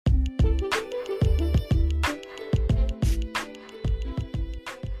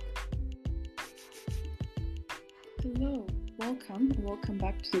Welcome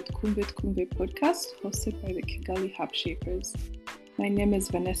back to the Twumve podcast hosted by the Kigali Hub Shapers. My name is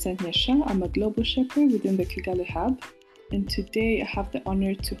Vanessa Nyesha. I'm a global shaper within the Kigali Hub, and today I have the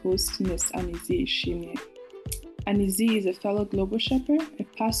honor to host Miss Anysie Ishimwe. Anysie is a fellow global shaper, a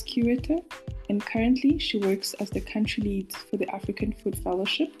past curator, and currently she works as the country lead for the African Food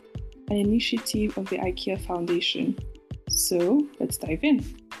Fellowship, an initiative of the IKEA Foundation. So let's dive in.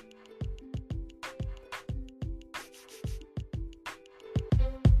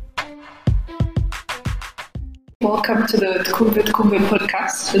 Welcome to the Twumve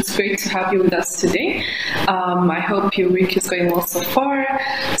podcast. It's great to have you with us today. I hope your week is going well so far.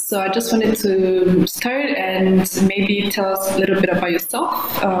 So I just wanted to start and maybe tell us a little bit about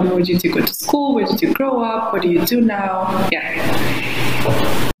yourself. Where did you go to school? Where did you grow up? What do you do now?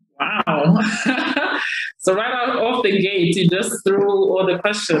 Yeah. Wow. So right out off the gate, you just threw all the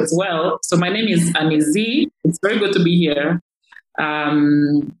questions. Well, so my name is Anysie. It's very good to be here. My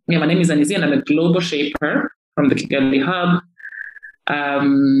name is Anysie and I'm a global shaper from the Kigali Hub.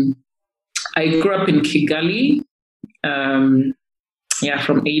 I grew up in Kigali,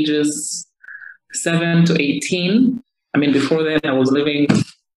 from ages 7 to 18. I mean, before then I was living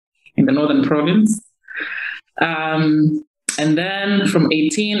in the northern province. And then from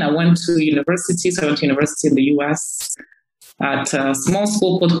 18, I went to university. So I went to university in the US at a small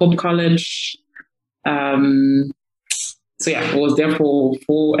school called Hope College. I was there for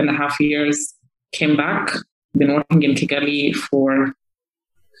 4.5 years, came back. Been working in Kigali for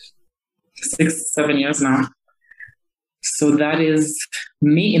 6-7 years now. So that is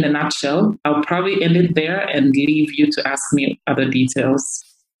me in a nutshell. I'll probably end it there and leave you to ask me other details.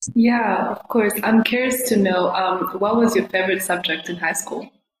 Yeah, of course. I'm curious to know, what was your favorite subject in high school?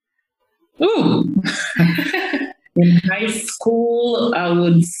 Ooh. In high school, I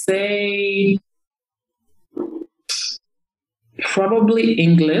would say probably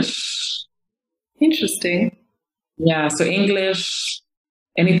English. Interesting. Yeah, so English,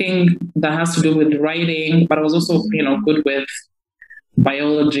 anything that has to do with writing, but I was also, good with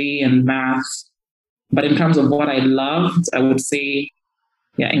biology and math. But in terms of what I loved, I would say,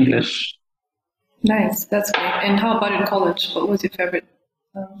 English. Nice, that's great. And how about in college? What was your favorite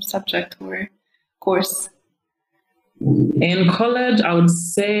subject or course? In college, I would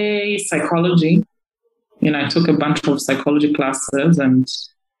say psychology. I took a bunch of psychology classes and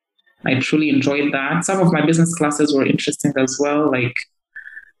I truly enjoyed that. Some of my business classes were interesting as well, like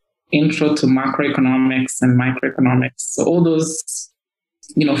intro to macroeconomics and microeconomics. So all those,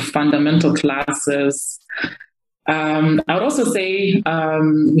 fundamental classes. I would also say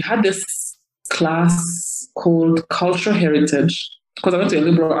we had this class called Cultural Heritage, because I went to a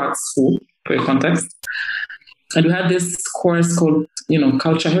liberal arts school, for your context. And we had this course called,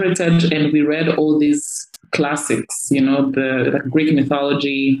 Cultural Heritage, and we read all these classics, the Greek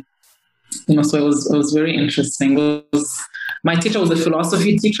mythology. So it was very interesting. My teacher was a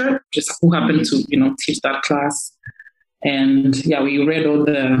philosophy teacher, just who happened to, teach that class. And we read all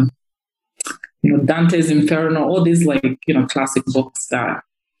the, Dante's Inferno, all these classic books that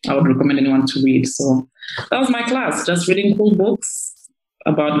I would recommend anyone to read. So that was my class, just reading cool books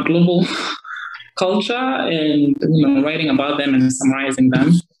about global culture and, writing about them and summarizing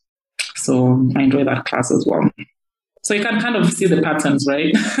them. So I enjoyed that class as well. So you can kind of see the patterns,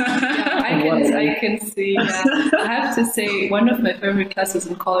 right? Yeah, I can see. Yeah. I have to say, one of my favorite classes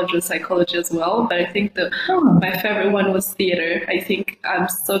in college was psychology as well. But I think my favorite one was theater. I think I'm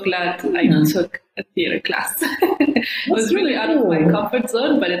so glad I took a theater class. It was really out of my comfort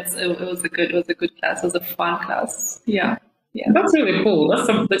zone, but it was a good class. It was a fun class. Yeah. That's really cool. That's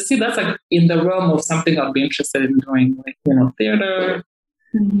like in the realm of something I'd be interested in doing, like theater,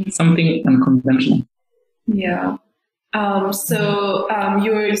 something unconventional. Yeah. You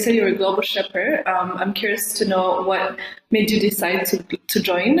said you were a global shaper. I'm curious to know what made you decide to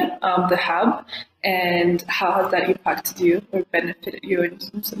join the Hub, and how has that impacted you or benefited you in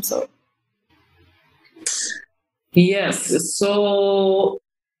some sort? Yes. So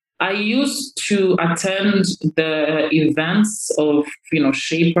I used to attend the events of,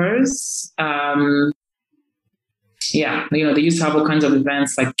 shapers. They used to have all kinds of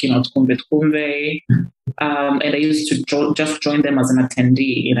events like, Twumve. And I used to just join them as an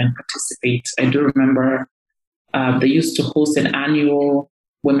attendee and participate. I do remember they used to host an annual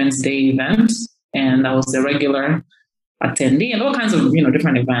Women's Day event, and I was a regular attendee and all kinds of,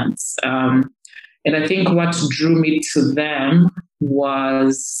 different events. And I think what drew me to them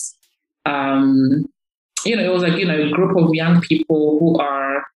was, it was like, a group of young people who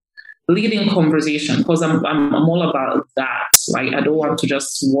are leading conversation, because I'm all about that. Like, I don't want to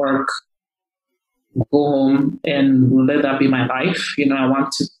just work go home and let that be my life. I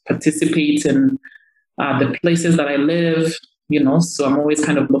want to participate in the places that I live, so I'm always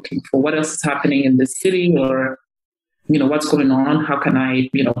kind of looking for what else is happening in the city, or, what's going on? How can I,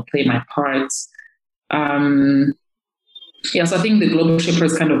 play my part? So I think the Global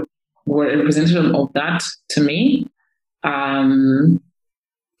Shapers kind of were a representation of that to me.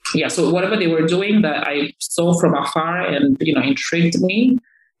 So whatever they were doing that I saw from afar and, intrigued me.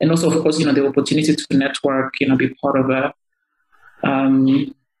 And also, of course, the opportunity to network, be part of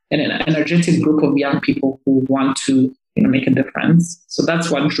an energetic group of young people who want to, make a difference. So that's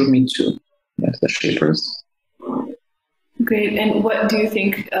what drew me to the Shapers. Great. And what do you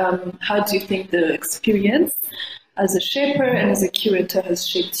think, how do you think the experience as a shaper and as a curator has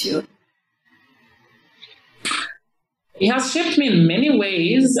shaped you? It has shaped me in many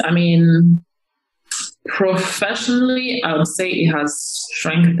ways. I mean, professionally, I would say it has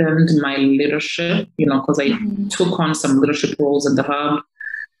strengthened my leadership, because I took on some leadership roles in the hub.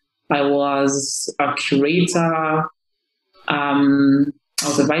 I was a curator, I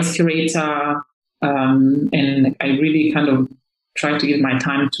was a vice curator, and I really kind of tried to give my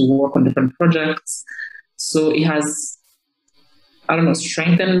time to work on different projects. So it has,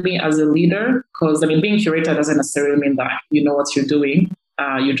 strengthened me as a leader, because, being curator doesn't necessarily mean that you know what you're doing.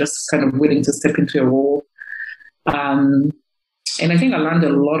 You're just kind of willing to step into a role. And I think I learned a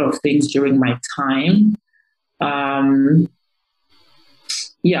lot of things during my time. I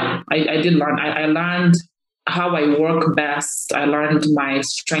did learn. I learned how I work best. I learned my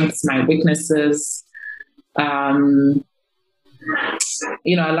strengths, my weaknesses. I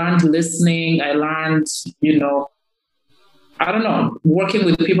learned listening. I learned, working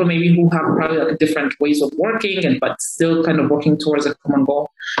with people maybe who have probably different ways of working, but still kind of working towards a common goal.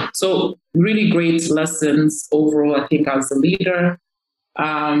 So really great lessons overall, I think, as a leader.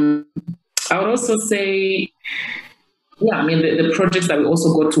 I would also say, the projects that we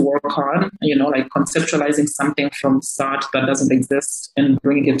also go to work on, like conceptualizing something from start that doesn't exist and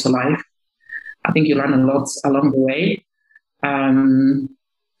bringing it to life. I think you learn a lot along the way. I'm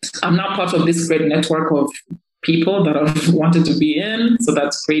now part of this great network of people that I've wanted to be in. So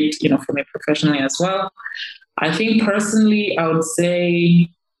that's great, for me professionally as well. I think personally, I would say,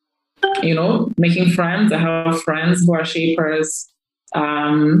 making friends. I have friends who are shapers.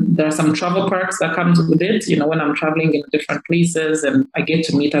 There are some travel perks that come with it, when I'm traveling in different places and I get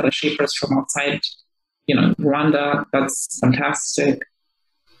to meet other shapers from outside, Rwanda. That's fantastic.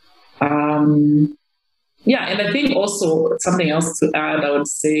 And I think also something else to add, I would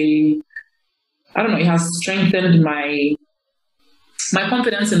say, it has strengthened my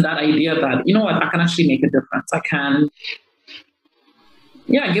confidence in that idea that, I can actually make a difference. I can,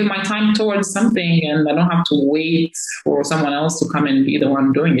 give my time towards something, and I don't have to wait for someone else to come and be the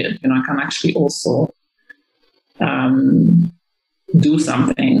one doing it. I can actually also do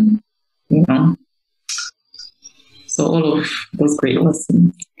something, So all of those great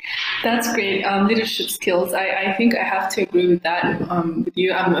lessons. That's great. Leadership skills. I think I have to agree with that with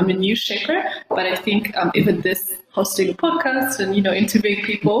you. I'm a new shaper, but I think even this hosting a podcast and, interviewing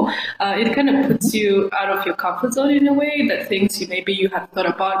people, it kind of puts you out of your comfort zone in a way, that things you have thought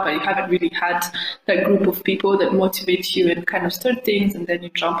about, but you haven't really had that group of people that motivate you and kind of start things, and then you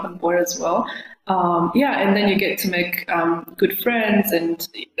jump on board as well. And then you get to make good friends and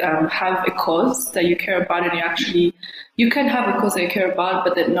have a cause that you care about, and you can have a cause that you care about,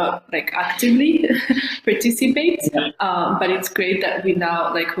 but then not like actively participate. But it's great that we're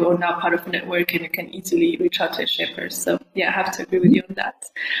now part of a network, and you can easily reach out to a shaper. So I have to agree with you on that.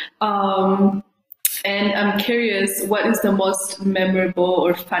 And I'm curious, what is the most memorable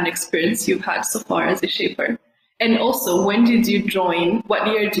or fun experience you've had so far as a shaper? And also, when did you join? What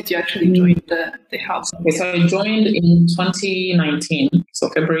year did you actually join the house? Okay, so I joined in 2019, so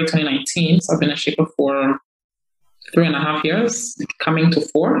February 2019. So I've been a shaper for 3.5 years, coming to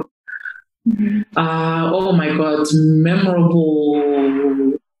 4. Mm-hmm. Oh my God, memorable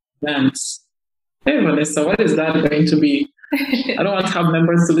events. Hey Vanessa, what is that going to be? I don't want to have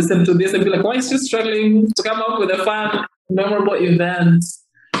members to listen to this and be like, why is she struggling to come up with a fun, memorable event?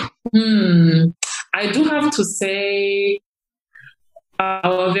 I do have to say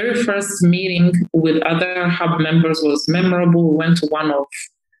our very first meeting with other hub members was memorable. We went to one of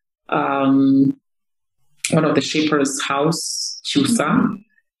the shapers' house, Chusa,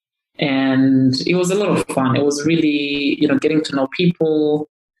 and it was a lot of fun. It was really, getting to know people,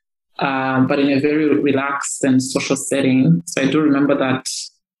 but in a very relaxed and social setting. So I do remember that,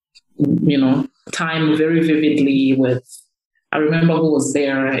 time very vividly I remember who was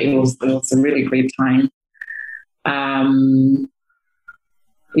there. It was a really great time.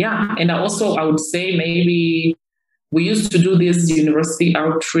 yeah, and I would say maybe we used to do these university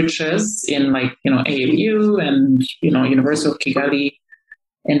outreaches in like, AAU and, University of Kigali.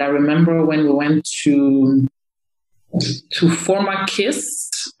 And I remember when we went to former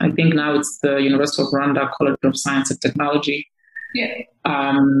KIST, I think now it's the University of Rwanda College of Science and Technology. Yeah.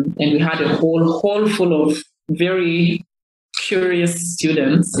 And we had a whole hall full of very curious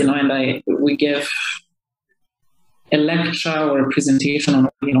students, and we gave a lecture or a presentation on,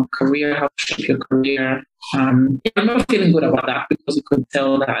 career, how to shape your career. I remember feeling good about that because we could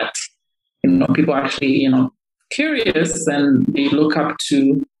tell that, people are actually, curious, and they look up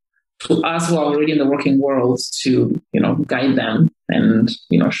to us who are already in the working world to, guide them and,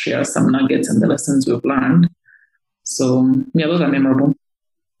 share some nuggets and the lessons we've learned. So, yeah, those are memorable.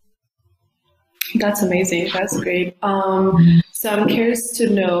 That's amazing. That's great. So I'm curious to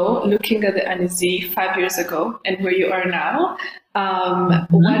know, looking at the Anysie 5 years ago and where you are now,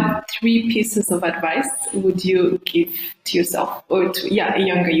 what 3 pieces of advice would you give to yourself or to a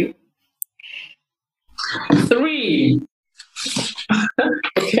younger you? 3.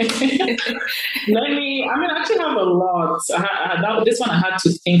 Okay. I actually have a lot. This one I had to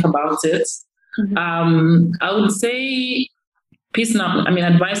think about it. Mm-hmm. I would say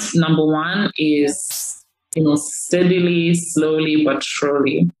advice number 1 is, steadily, slowly, but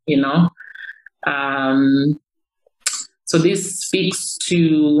surely, So this speaks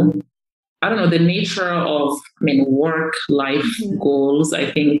to, the nature of, work, life goals. I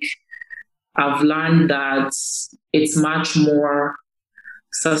think I've learned that it's much more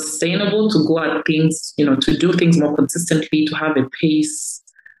sustainable to go at things, to do things more consistently, to have a pace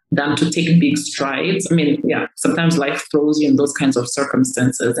than to take big strides. Sometimes life throws you in those kinds of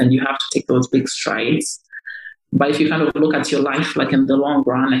circumstances and you have to take those big strides. But if you kind of look at your life, like in the long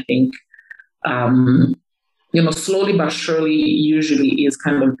run, I think, slowly but surely usually is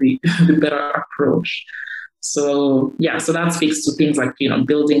kind of the better approach. So, so that speaks to things like,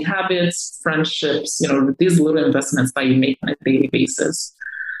 building habits, friendships, these little investments that you make on a daily basis.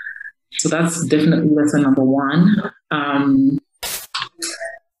 So that's definitely lesson number 1.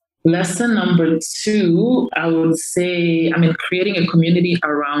 Lesson number 2, I would say, creating a community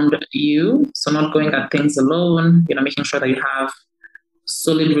around you. So not going at things alone, making sure that you have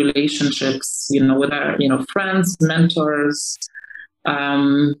solid relationships, whether, friends, mentors,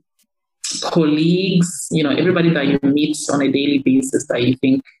 colleagues, everybody that you meet on a daily basis that you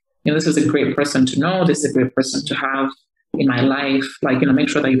think, this is a great person to know, this is a great person to have in my life. Like, make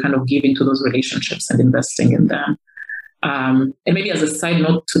sure that you kind of give into those relationships and investing in them. And maybe as a side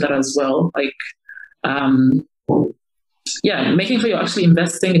note to that as well, like, making sure you're actually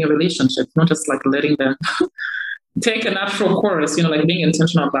investing in your relationships, not just like letting them take a natural course, like being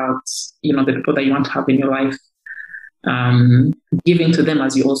intentional about, the people that you want to have in your life, giving to them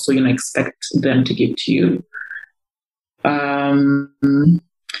as you also, expect them to give to you.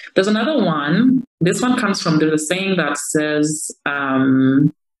 There's another one. This one comes from, there's a saying that says,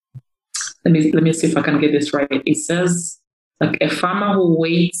 let me see if I can get this right. It says, like, a farmer who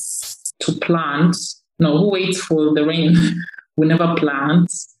waits for the rain will never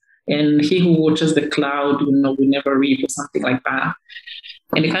plant, and he who watches the cloud will never reap, or something like that.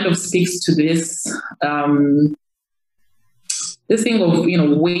 And it kind of speaks to this this thing of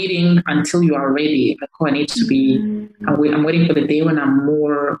waiting until you are ready. Like, I need to be. I'm waiting for the day when I'm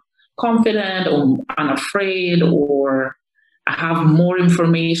more confident or unafraid, or I have more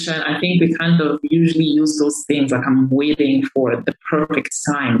information. I think we kind of usually use those things, like I'm waiting for the perfect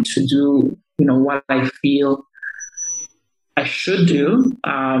time to do, what I feel I should do.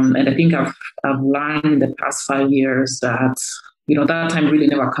 And I think I've learned in the past 5 years that, that time really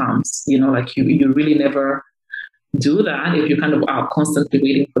never comes. Like you really never do that if you kind of are constantly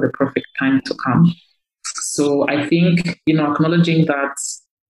waiting for the perfect time to come. So I think, acknowledging that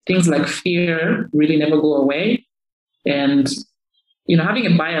things like fear really never go away. And, having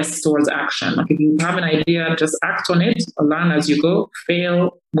a bias towards action. Like, if you have an idea, just act on it, learn as you go,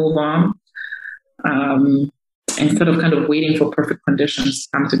 fail, move on. Instead of kind of waiting for perfect conditions to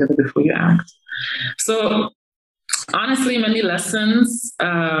come together before you act. So honestly, many lessons,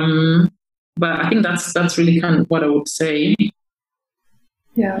 but I think that's really kind of what I would say.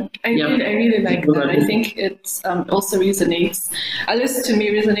 Yeah, I really like that. I think it also resonates, at least to me,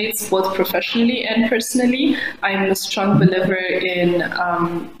 resonates both professionally and personally. I'm a strong believer in,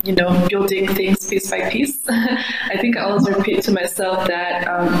 building things piece by piece. I think I always repeat to myself that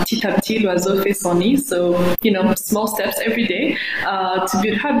petit à petit, l'oiseau fait son nid. So, small steps every day to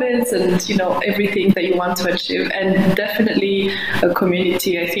build habits and, everything that you want to achieve. And definitely a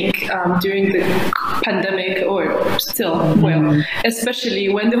community, I think, during the pandemic, or still, especially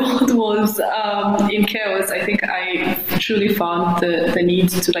when the world was in chaos, I think I truly found the need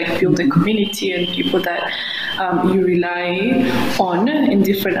to like build a community and people that you rely on in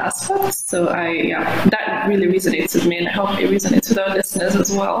different aspects. So that really resonates with me, and I hope it resonates with our listeners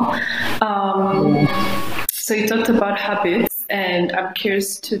as well. So you talked about habits, and I'm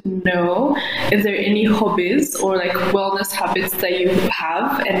curious to know, is there any hobbies or like wellness habits that you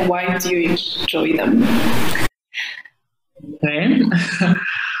have, and why do you enjoy them? Okay.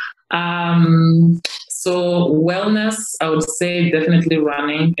 So wellness, I would say definitely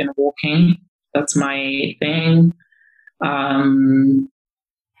running and walking. That's my thing.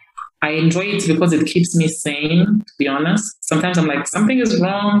 I enjoy it because it keeps me sane, to be honest. Sometimes I'm like, something is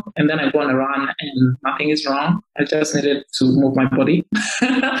wrong, and then I go on a run and nothing is wrong. I just needed to move my body.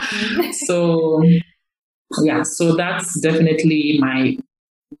 So that's definitely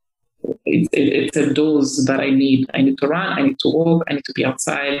it's a dose that I need. I need to run, I need to walk, I need to be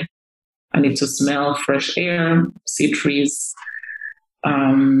outside, I need to smell fresh air, see trees.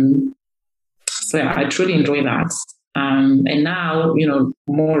 I truly enjoy that. And now,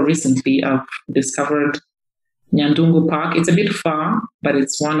 more recently, I've discovered Nyandungu Park. It's a bit far, but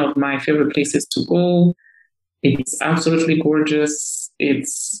it's one of my favorite places to go. It's absolutely gorgeous.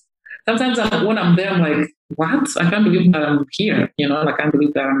 Sometimes when I'm there, I'm like, what? I can't believe that I'm here. I can't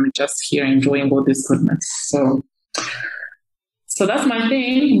believe that I'm just here enjoying all this goodness. So that's my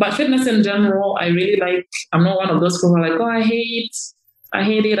thing. But fitness in general, I really like. I'm not one of those people who are like, oh, I hate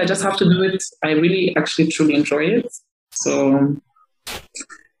it. I just have to do it. I really actually truly enjoy it. So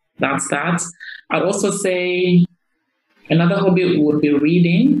that's that. I'd also say another hobby would be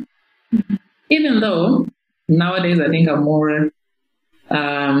reading. Even though nowadays I think I'm more,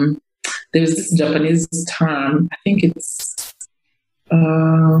 there's this Japanese term, I think it's, I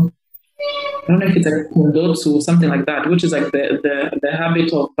don't know if it's like kundotsu or something like that, which is like the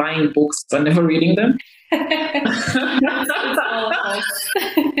habit of buying books but never reading them.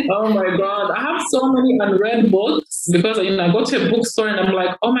 Oh my God. I have so many unread books because I go to a bookstore and I'm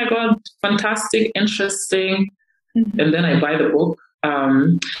like, oh my God, fantastic, interesting. And then I buy the book.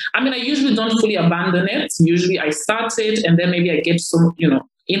 I usually don't fully abandon it. Usually I start it and then maybe I get some,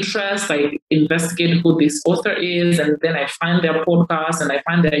 interest. I investigate who this author is, and then I find their podcast and I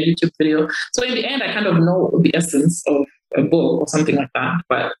find their YouTube video. So in the end, I kind of know the essence of a book or something like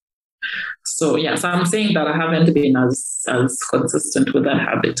that. So I'm saying that I haven't been as consistent with that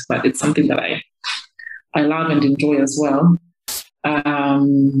habit, but it's something that I love and enjoy as well.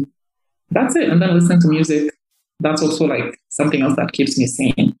 That's it. And then listening to music. That's also like something else that keeps me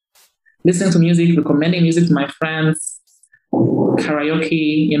sane. Listening to music, recommending music to my friends,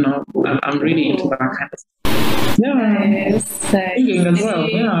 karaoke, I'm really into that kind of stuff. Nice. Singing as well,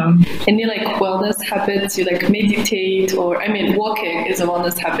 yeah. Any like wellness habits? You like meditate, or walking is a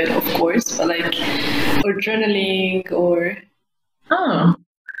wellness habit, of course, but like, or journaling, or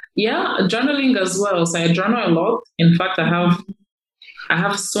journaling as well. So I journal a lot. In fact, I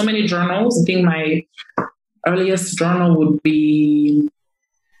have so many journals. I think my earliest journal would be,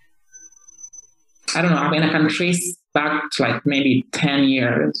 I don't know, I can trace back to like maybe 10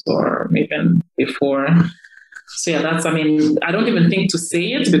 years or maybe before. So that's, I don't even think to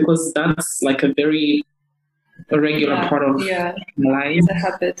say it because that's like a very regular part of my life. It's a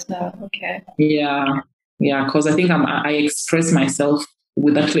habit now, okay. Yeah, because I think I express myself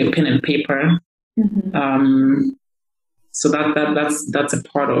with actually a pen and paper. So that's a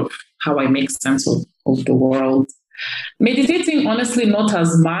part of how I make sense of the world. Meditating, honestly, not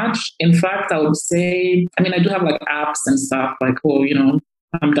as much. In fact, I would say, I do have like apps and stuff like,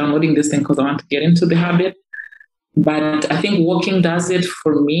 I'm downloading this thing because I want to get into the habit. But I think walking does it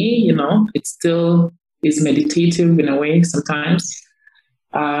for me, it still is meditative in a way sometimes.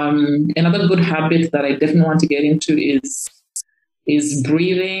 Another good habit that I definitely want to get into is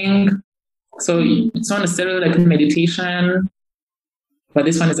breathing. So it's not necessarily like meditation, but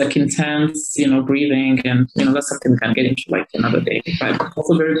this one is like intense, breathing, and that's something we can get into like another day. But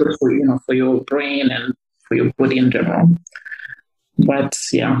also very good for for your brain and for your body in general. But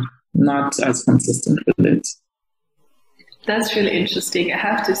not as consistent with it. That's really interesting. I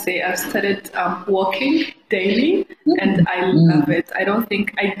have to say, I've started walking daily, and I love it. I don't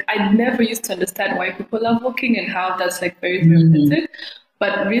think I never used to understand why people love walking and how that's like very therapeutic.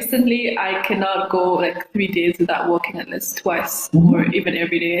 But recently, I cannot go like 3 days without walking at least twice or even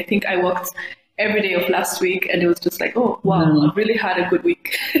every day. I think I walked every day of last week, and it was just like, oh, wow, I've really had a good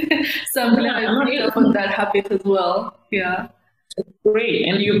week. So I'm glad I picked up on that habit as well. Yeah. Great.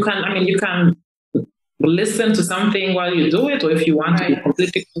 And you can listen to something while you do it, or if you want to be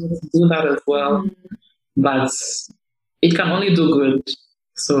completely do that as well. But it can only do good.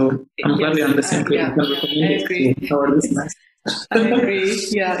 So I'm glad we're on the same page. I agree. I agree.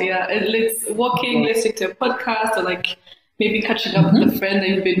 Yeah. It's walking, listening to a podcast, or like maybe catching up with a friend that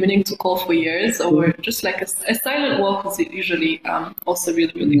you've been meaning to call for years, or just like a silent walk is usually also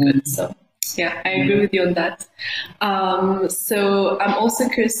really, really good. So yeah, I agree with you on that. So I'm also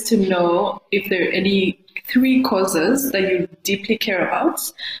curious to know if there are any 3 causes that you deeply care about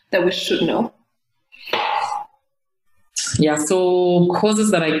that we should know. Yeah, so causes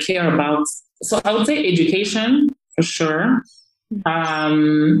that I care about. So I would say education for sure.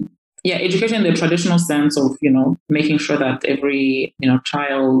 Education in the traditional sense of, making sure that every,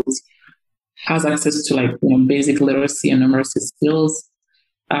 child has access to like, basic literacy and numeracy skills.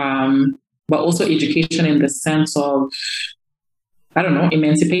 But also education in the sense of,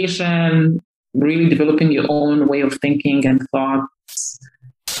 emancipation, really developing your own way of thinking and thoughts,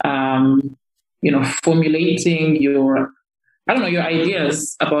 formulating your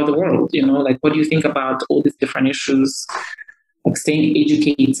ideas about the world, like what do you think about all these different issues, like staying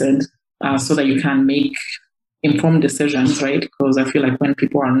educated so that you can make informed decisions, right? Because I feel like when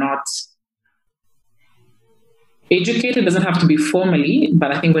people are not educated, it doesn't have to be formally,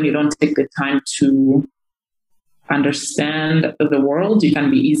 but I think when you don't take the time to understand the world, you can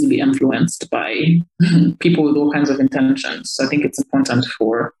be easily influenced by people with all kinds of intentions. So I think it's important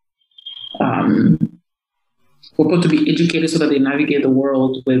for people to be educated so that they navigate the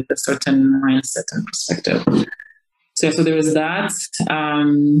world with a certain mindset and perspective. So there is that.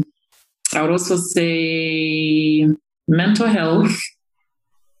 I would also say mental health,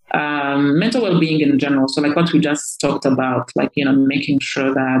 mental well-being in general. So like what we just talked about, like, making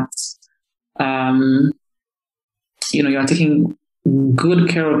sure that, you're taking good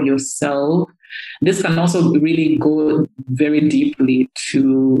care of yourself. This can also really go very deeply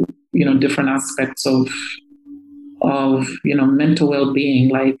to, different aspects of mental well-being,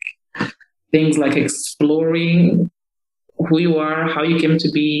 like things like exploring who you are, how you came to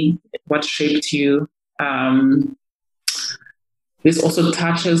be, what shaped you. This also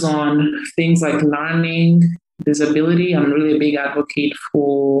touches on things like learning, disability. I'm really a big advocate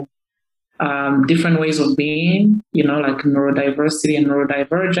for different ways of being, like neurodiversity and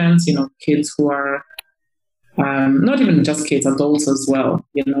neurodivergence, kids who are not even just kids, adults as well,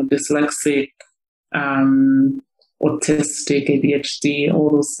 dyslexic, autistic, ADHD,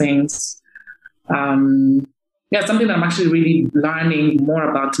 all those things. Something that I'm actually really learning more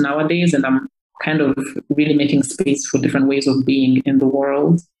about nowadays, and I'm kind of really making space for different ways of being in the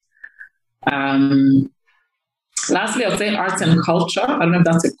world. Lastly, I'll say arts and culture. I don't know if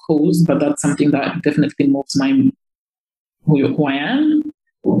that's a cause, but that's something that definitely moves who I am.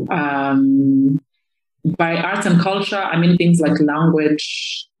 By arts and culture, I mean things like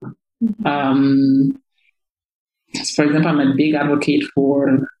language. For example, I'm a big advocate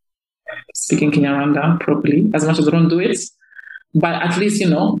for speaking Kinyarwanda properly, as much as I don't do it. But at least,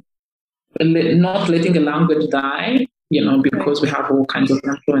 not letting a language die, because we have all kinds of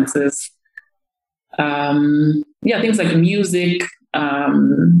influences. Things like music,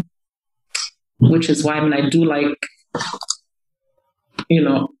 which is why I do like,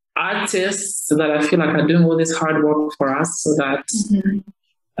 artists that I feel like are doing all this hard work for us so that,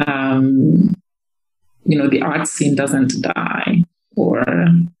 the art scene doesn't die, or,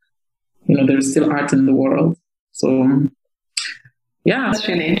 there's still art in the world. So, yeah. That's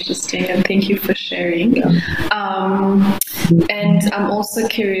really interesting, and thank you for sharing. And I'm also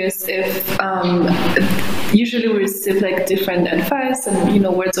curious if usually we receive like different advice and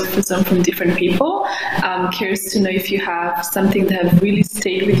words of wisdom from different people. I'm curious to know if you have something that have really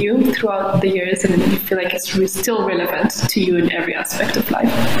stayed with you throughout the years and you feel like it's still relevant to you in every aspect of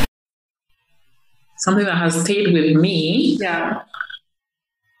life. Something that has stayed with me? Yeah.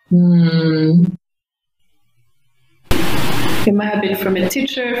 It might have been from a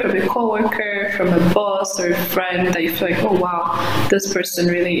teacher, from a coworker, from a boss or a friend that you feel like, oh wow, this person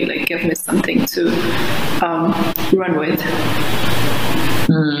really like gave me something to run with.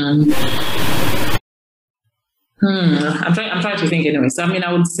 I'm trying to think anyway. So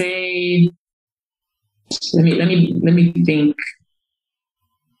I would say, let me think.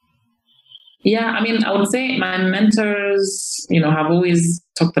 Yeah, I would say my mentors, have always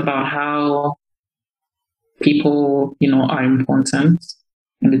talked about how people, are important.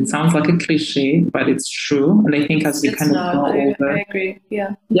 And it sounds like a cliche, but it's true. And I think as we kind of grow older, I agree.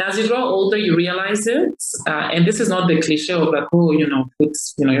 Yeah, as you grow older, you realize it. And this is not the cliche of like, put,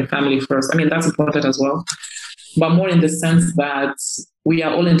 your family first. That's important as well. But more in the sense that we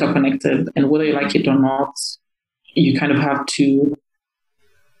are all interconnected, and whether you like it or not, you kind of have to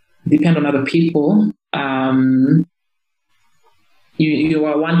depend on other people. you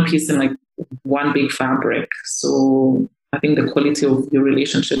are one piece in like one big fabric. So I think the quality of your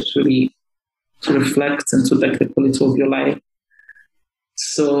relationships really reflects into like the quality of your life.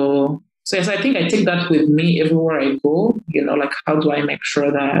 So yes, I think I take that with me everywhere I go. Like how do I make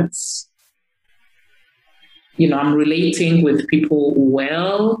sure that I'm relating with people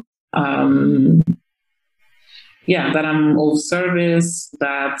well. That I'm of service.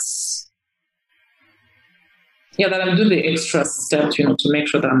 That I'm doing the extra step, to make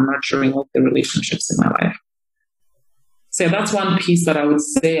sure that I'm nurturing all the relationships in my life. So that's one piece that I would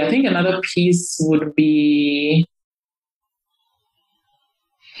say. I think another piece would be,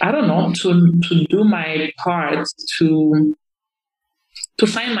 I don't know, to do my part to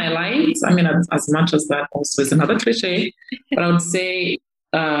shine my light. I mean, as much as that also is another cliche, but I would say,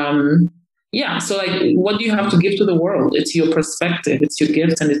 so like, what do you have to give to the world? It's your perspective, it's your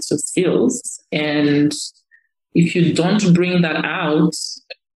gifts, and it's your skills. And if you don't bring that out,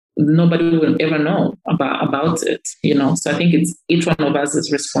 nobody will ever know about it, So I think it's each one of us'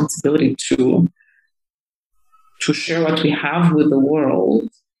 responsibility to share what we have with the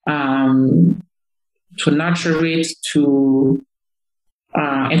world, to nurture it,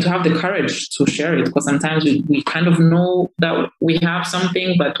 and to have the courage to share it. Because sometimes we kind of know that we have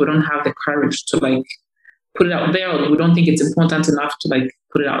something, but we don't have the courage to like put it out there, or we don't think it's important enough to like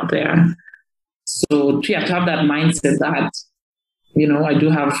put it out there. So to have that mindset that, I do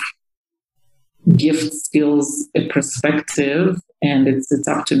have gifts, skills, a perspective, and it's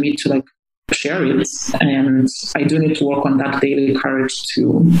up to me to like share it. And I do need to work on that daily courage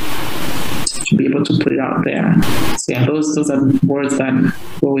to be able to put it out there. So those are words that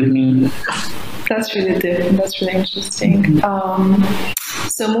go with me. That's really different. That's really interesting.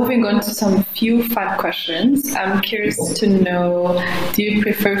 So moving on to some few fun questions. I'm curious to know, do you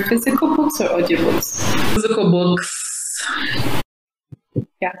prefer physical books or audiobooks? Physical books.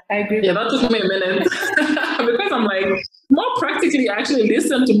 Yeah, I agree. Yeah, that took me a minute because I'm like, more practically, I actually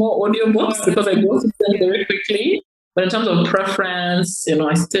listen to more audiobooks because I go to them very quickly. But in terms of preference, I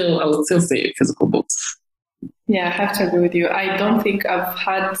would still say physical books. Yeah, I have to agree with you. I don't think I've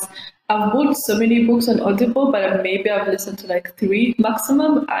bought so many books on Audible, but maybe I've listened to like 3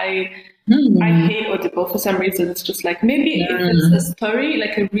 maximum. I hate Audible for some reason. It's just like, maybe if it's a story,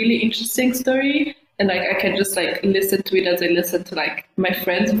 like a really interesting story, and like I can just like listen to it as I listen to like my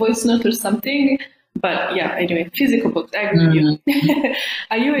friend's voice note or something. But yeah, anyway, physical books. I agree with you.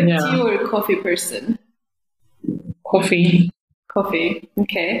 Are you a tea or a coffee person? Coffee.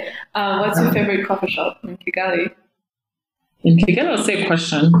 Okay. What's your favorite coffee shop in Kigali? In Kigali, I'll say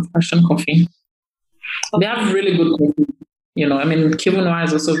Question Coffee. Okay. They have really good coffee. I mean, Kivunwa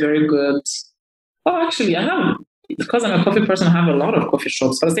is also very good. Oh, actually, because I'm a coffee person, I have a lot of coffee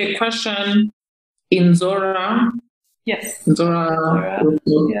shops. I'll say Question, Inzora. Yes. Inzora.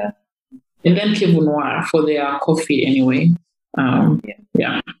 Yeah. And then Kivunwa for their coffee anyway.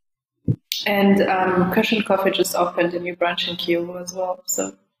 Yeah. And Question Coffee just opened a new branch in Kiyovu as well.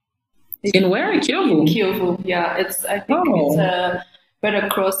 So in where? Kiyovu? Kiyovu, yeah. It's right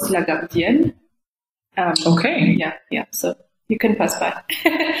across La Gardienne. Okay. Yeah. So you can pass by.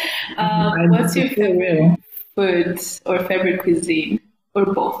 What's your favorite food or favorite cuisine, or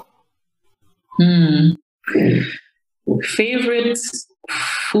both? Favorite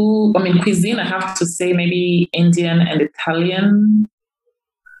food? I mean, cuisine. I have to say maybe Indian and Italian.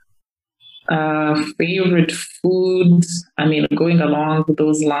 Favorite food, I mean, going along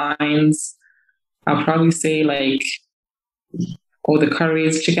those lines, I'll probably say like all the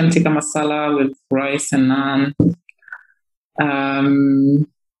curries, chicken tikka masala with rice and naan.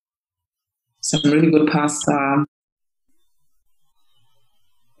 Some really good pasta,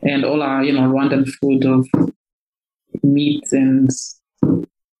 and all our Rwandan food of meat and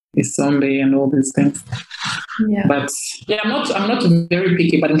isombe and all these things. Yeah. But I'm not very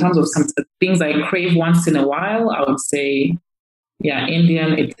picky, but in terms of some things I crave once in a while, I would say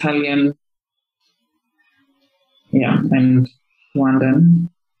Indian, Italian, and Rwandan.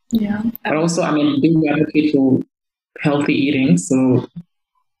 Yeah. But also, I mean, big advocate for healthy eating, so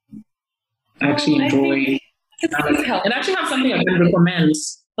I actually enjoy and actually have something I can recommend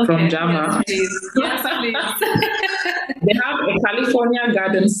from Java. Yes, please. They have a California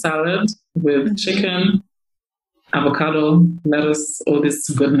garden salad with chicken, avocado, lettuce, all this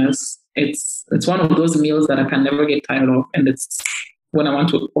goodness. It's one of those meals that I can never get tired of, and it's when I want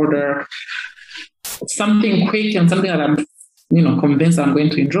to order something quick and something that I'm convinced I'm going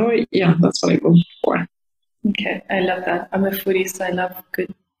to enjoy. Yeah, that's what I go for. Okay, I love that. I'm a foodie, so I love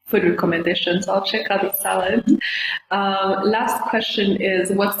good food recommendations. I'll check out the salad. Last question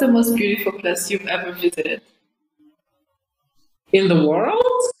is, what's the most beautiful place you've ever visited? In the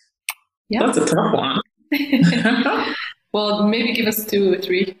world? Yeah. That's a tough one. Well, maybe give us 2 or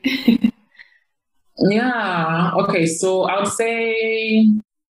 3. Yeah. Okay. So I would say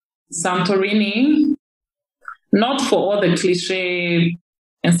Santorini, not for all the cliche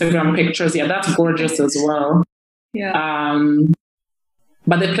Instagram pictures. Yeah, that's gorgeous as well. Yeah.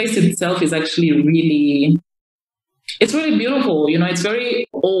 But the place itself is actually it's really beautiful. You know, it's very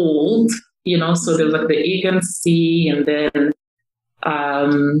old, you know, so there's like the Aegean Sea, and then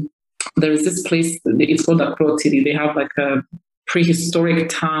there's this place, it's called Curator. They have like a prehistoric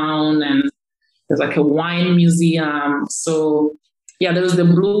town, and there's like a wine museum. So yeah, there's the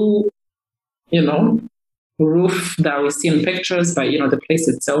blue, you know, roof that we see in pictures, but you know, the place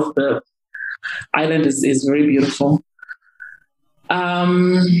itself, the island is very beautiful.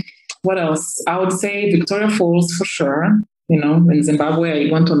 What else? I would say Victoria Falls for sure. You know, in Zimbabwe,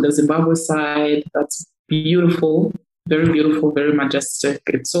 I went on the Zimbabwe side. That's beautiful, very majestic.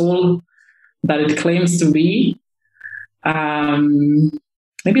 It's all that it claims to be.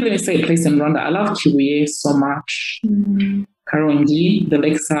 Maybe let me say a place in Rwanda. I love Kibuye so much. Karongi, the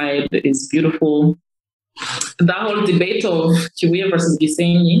lakeside is beautiful. That whole debate of Kibuye versus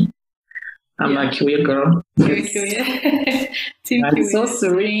Gisenyi, I'm a Kibuye girl. It's so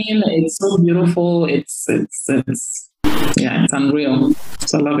serene. It's so beautiful. It's unreal.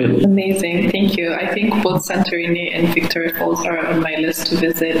 So I love it. Amazing. Thank you. I think both Santorini and Victoria Falls are on my list to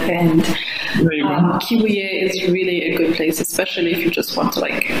visit, and Kibuye is really a good place, especially if you just want to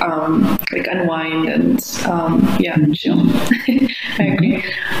like unwind and chill. I agree.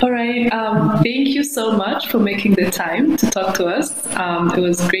 All right. Thank you so much for making the time to talk to us. It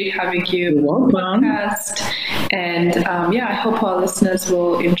was great having you on the podcast, and I hope our listeners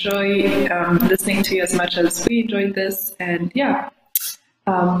will enjoy listening to you as much as we enjoyed this. And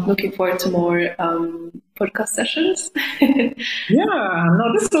looking forward to more podcast sessions.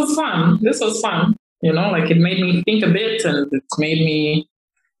 This was fun. You know, like it made me think a bit, and it made me,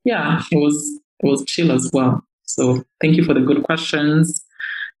 it was chill as well. So thank you for the good questions.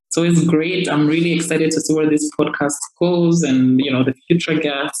 It's always great. I'm really excited to see where this podcast goes, and you know, the future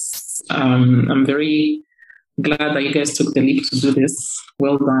guests. I'm very glad that you guys took the leap to do this.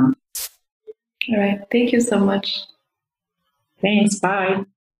 Well done. All right. Thank you so much. Thanks. Bye.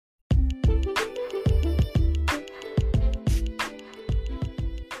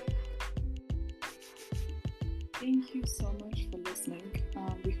 Thank you so much for listening.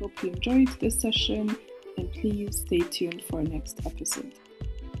 We hope you enjoyed this session, and please stay tuned for our next episode.